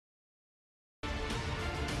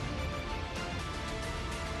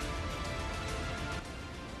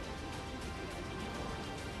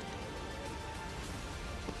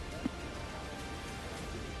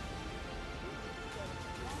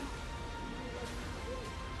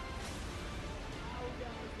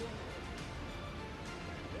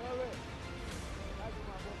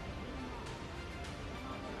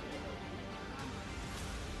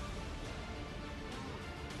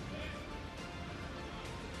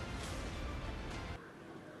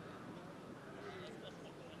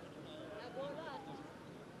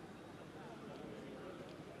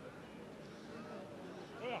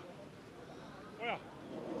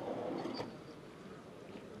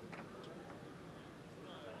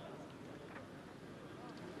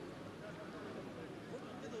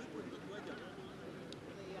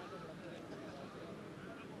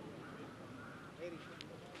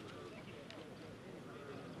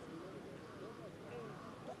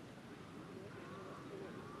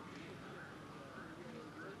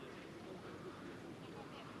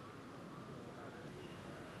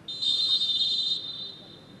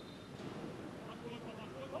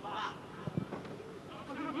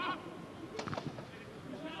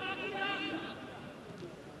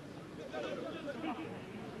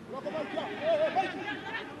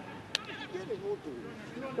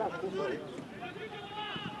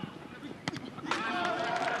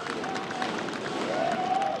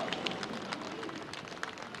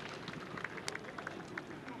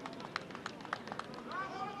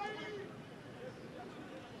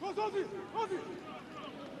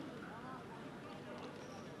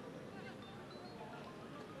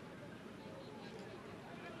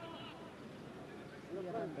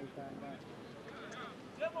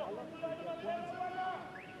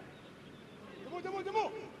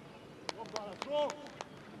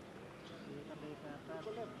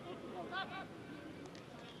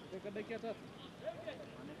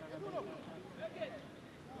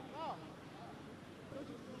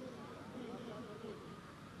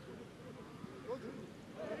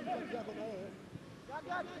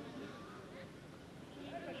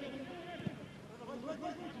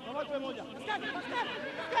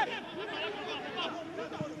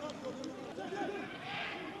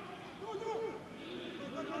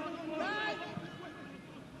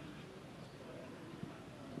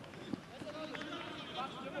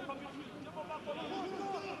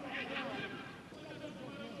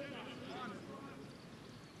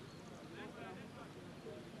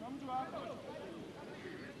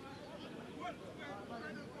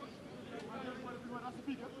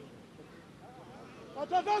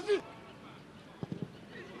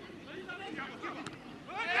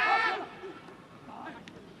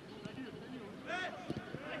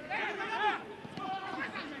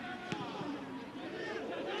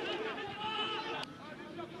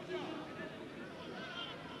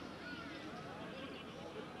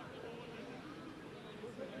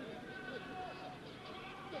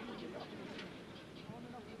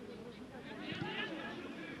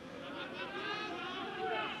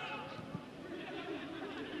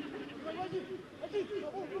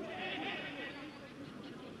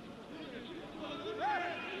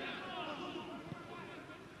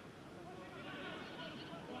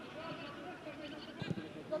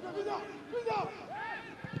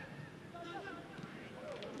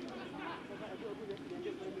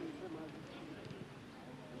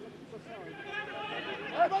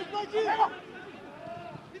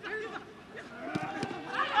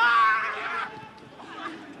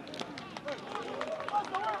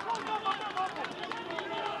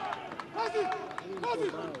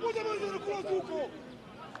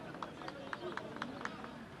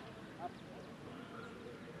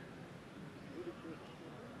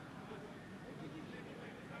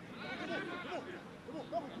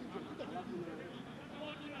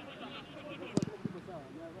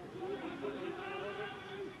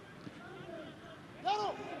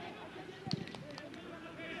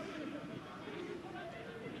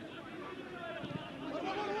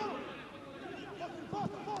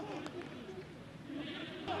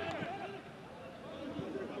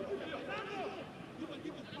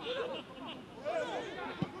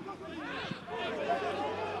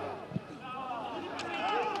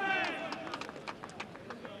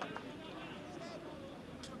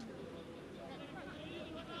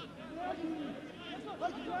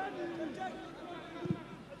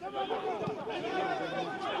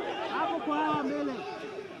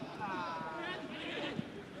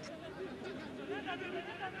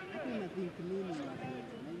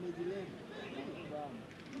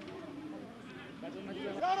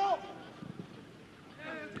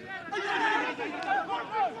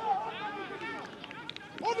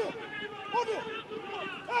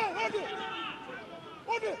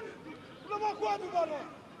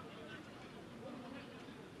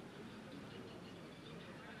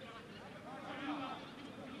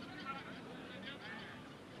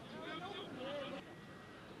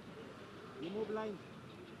Remove line.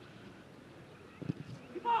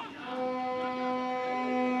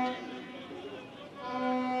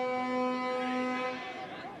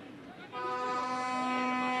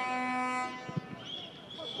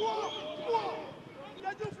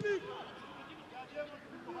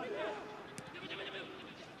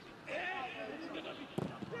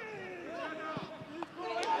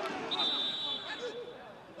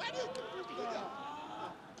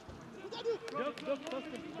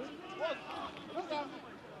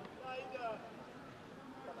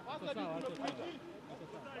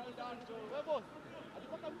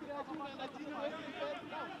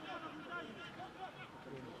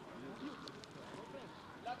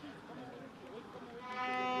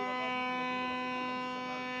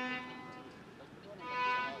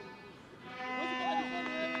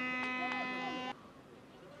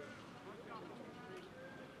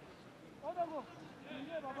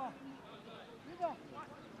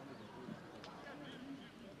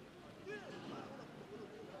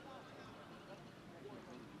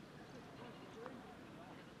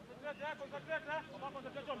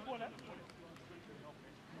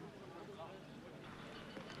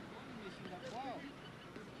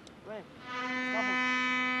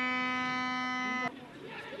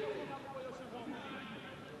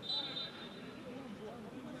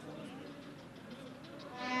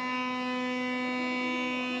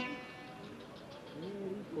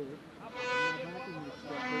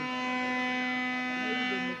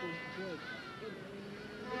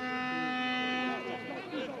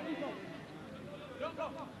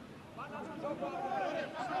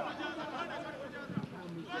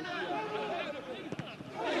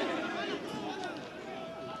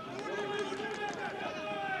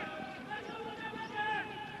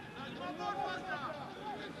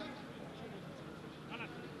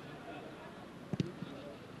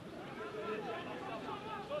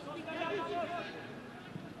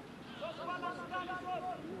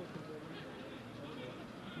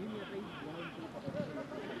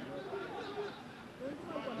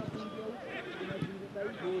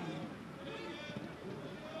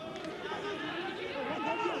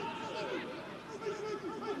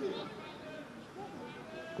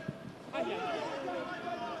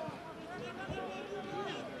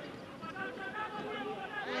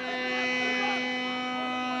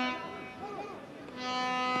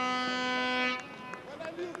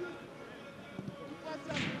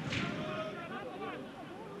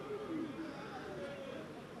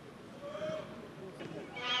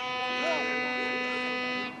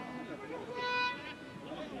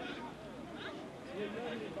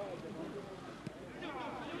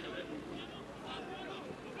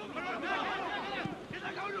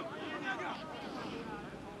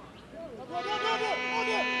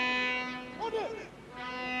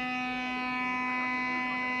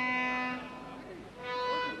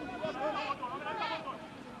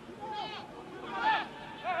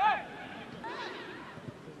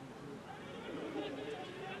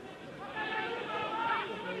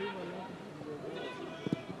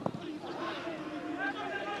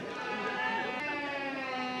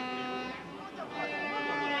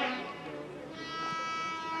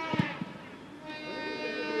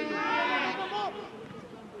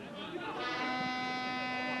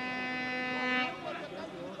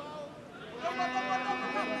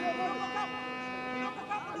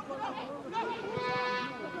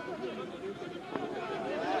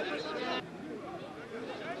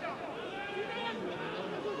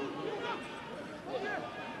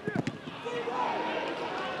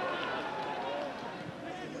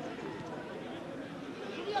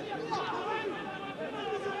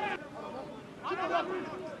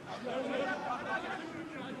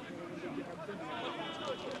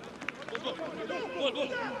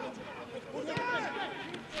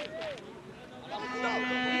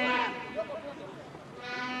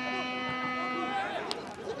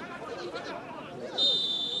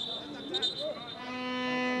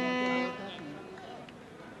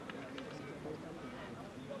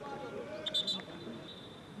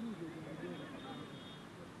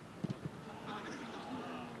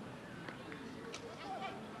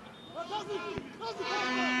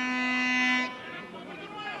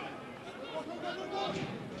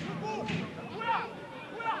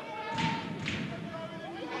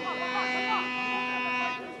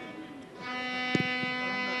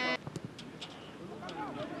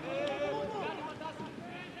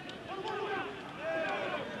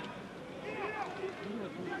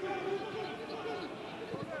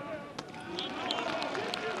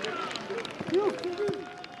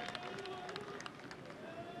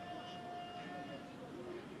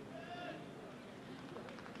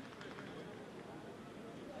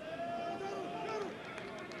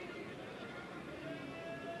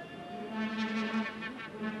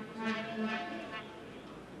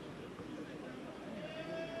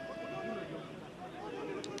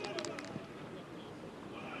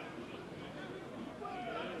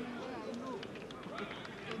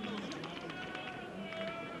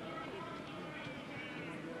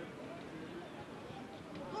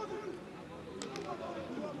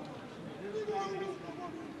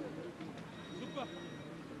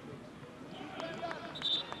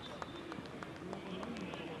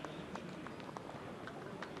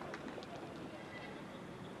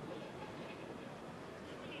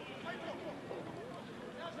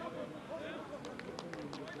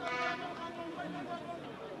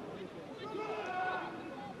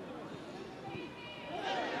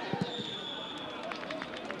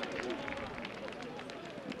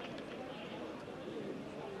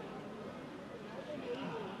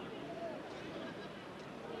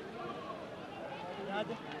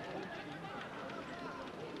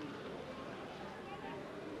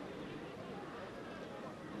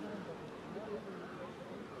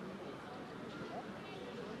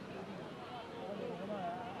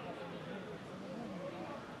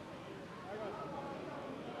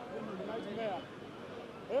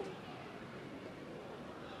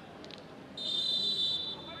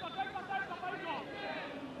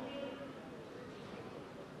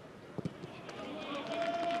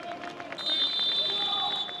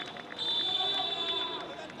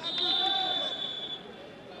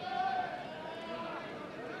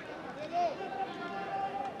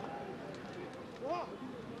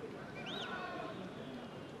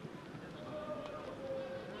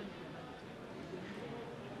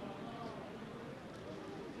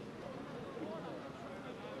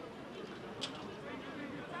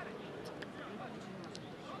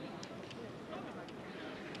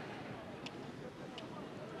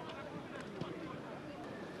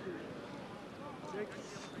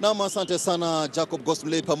 Naam, asante sana Jacob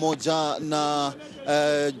Gosmley pamoja na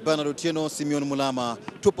Bwana Rutieno Simeon Mulama.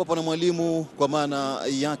 Tupo hapa na mwalimu kwa maana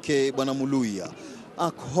yake Bwana Muluya.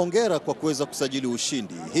 Hongera kwa kuweza kusajili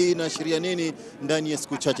ushindi. Hii inaashiria nini ndani ya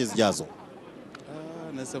siku chache zijazo?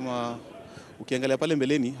 Nasema ukiangalia pale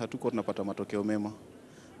mbeleni hatuko tunapata matokeo mema.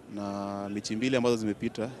 Na mechi mbili ambazo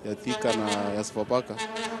zimepita ya Thika na ya Sofapaka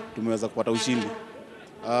tumeweza kupata ushindi.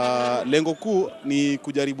 Lengo kuu ni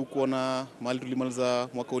kujaribu kuona mahali tulimaliza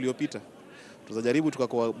mwaka uliopita. Tutajaribu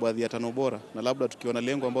tukakuwa baadhi ya 5 bora na labda tukiona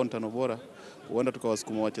lengo ambao ni 5 bora huenda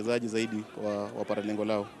tukawasukuma wachezaji zaidi wapata lengo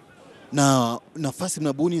lao. Na nafasi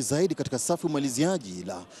mnabuni zaidi katika safu umaliziaji,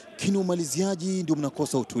 lakini umaliziaji ndio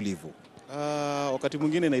mnakosa utulivu. Wakati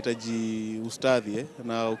mwingine inahitaji ustadhi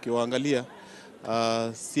na ukiwaangalia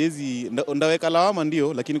siwezi ndaweka lawama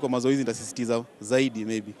ndio, lakini kwa mazoezi nitasisitiza zaidi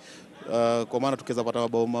maybe. Kwa maana tukiweza pata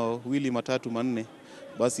mabao mawili matatu manne,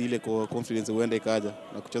 basi ile confidence huenda ikaja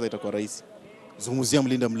na kucheza itakuwa rahisi. Zungumzia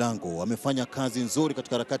mlinda mlango, amefanya kazi nzuri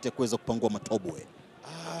katika harakati ya kuweza kupangua Matobwe.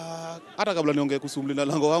 Hata kabla niongee kuhusu mlinda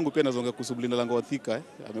lango wangu, pia nazongea kuhusu mlinda lango wa Thika.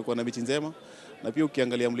 Amekuwa na mechi njema, na pia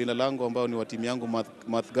ukiangalia mlinda lango ambao ni wa timu yangu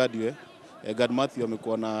God Matthew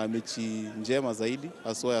amekuwa na mechi njema zaidi.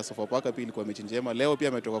 Haswa ya Sofapaka pia ilikuwa mechi njema. Leo pia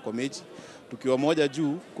ametoka kwa mechi tukiwa moja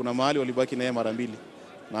juu, kuna mahali walibaki na yeye mara mbili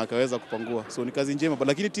na akaweza kupangua. So ni kazi njema,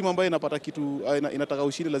 lakini timu ambayo inapata kitu inataka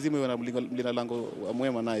ushindi lazima iwe na mlinda lango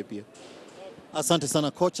mwema naye pia. Asante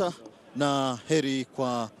sana kocha na heri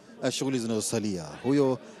kwa shughuli zinazosalia.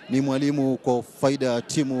 Huyo ni mwalimu kwa faida ya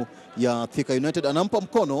timu ya Thika United. Anampa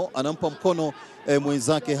mkono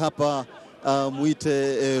mwenzake hapa,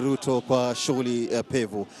 muite Ruto kwa shughuli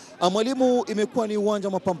pevu. Mwalimu, imekuwa ni uwanja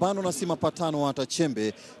wa mapambano na si mapatano hata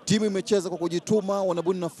chembe. Timu imecheza kwa kujituma,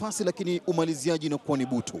 wanabuni nafasi, lakini umaliziaji inakuwa ni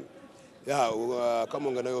butu. Kama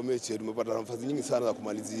ungana hiyo mechi tumepata nafasi nyingi sana za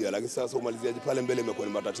kumalizia, lakini sasa umaliziaji pale mbele imekuwa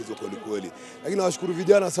ni matatizo kweli. Lakini nawashukuru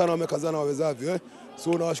vijana sana, wamekazana wawezavyo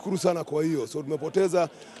So nawashukuru sana kwa hiyo. So tumepoteza,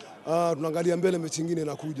 tunaangalia mbele, mechi nyingine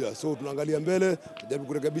inakuja. So tunaangalia mbele, tujaribu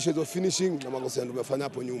kurekebisha hizo finishing na makosa tumefanya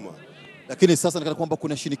hapo nyuma. Lakini sasa nikana kwamba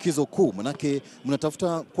kuna shinikizo kuu, manake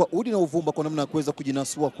mnatafuta kwa udi na uvumba kwa namna ya kuweza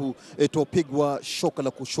kujinasua kutopigwa shoka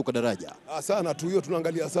la kushuka daraja. Sana tu hiyo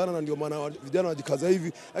tunaangalia sana, na ndio maana vijana wajikaza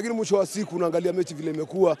hivi, lakini mwisho wa siku unaangalia mechi vile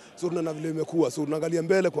imekuwa, so tunaona vile imekuwa, so tunaangalia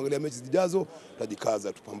mbele kuangalia mechi zijazo,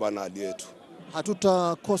 tutajikaza tupambana hali yetu.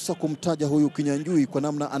 Hatutakosa kumtaja huyu Kinyanjui kwa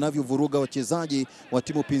namna anavyovuruga wachezaji wa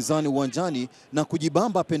timu pinzani uwanjani na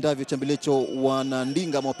kujibamba apendavyo chambelecho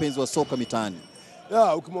wanandinga mapenzi wa soka mitaani.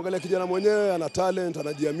 Ukimwangalia kijana mwenyewe ana talent,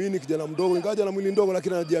 anajiamini, kijana mdogo ingawa ana mwili ndogo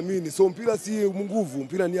lakini anajiamini. So mpira si nguvu,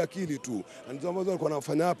 mpira ni akili tu. Na ndio ambazo alikuwa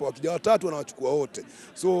anafanya hapa, wakija watatu wanawachukua wote.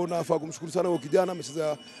 So nafaa kumshukuru sana huyo kijana,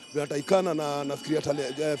 amecheza bila taikana, na nafikiria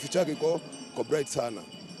talent ficha yake iko bright sana.